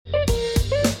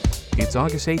It's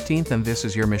August 18th, and this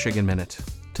is your Michigan Minute.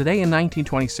 Today in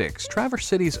 1926, Traverse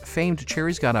City's famed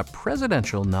Cherries got a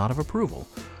presidential nod of approval.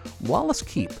 Wallace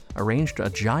Keep arranged a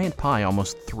giant pie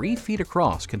almost 3 feet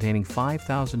across containing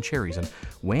 5,000 cherries and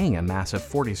weighing a massive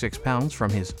 46 pounds from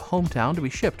his hometown to be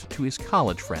shipped to his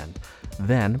college friend,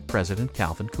 then President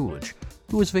Calvin Coolidge,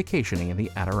 who was vacationing in the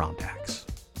Adirondacks.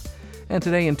 And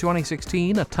today in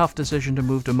 2016, a tough decision to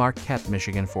move to Marquette,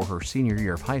 Michigan for her senior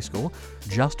year of high school,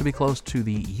 just to be close to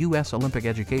the U.S. Olympic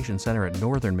Education Center at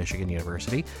Northern Michigan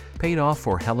University, paid off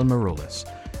for Helen Maroulis.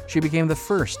 She became the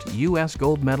first U.S.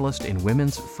 gold medalist in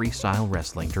women's freestyle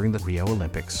wrestling during the Rio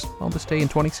Olympics on this day in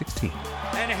 2016.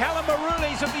 And Helen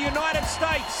Maroulis of the United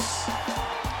States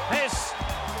has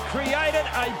created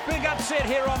a big upset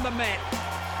here on the mat.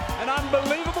 An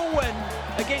unbelievable win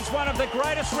against one of the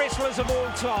greatest wrestlers of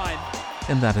all time.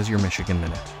 And that is your Michigan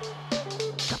Minute.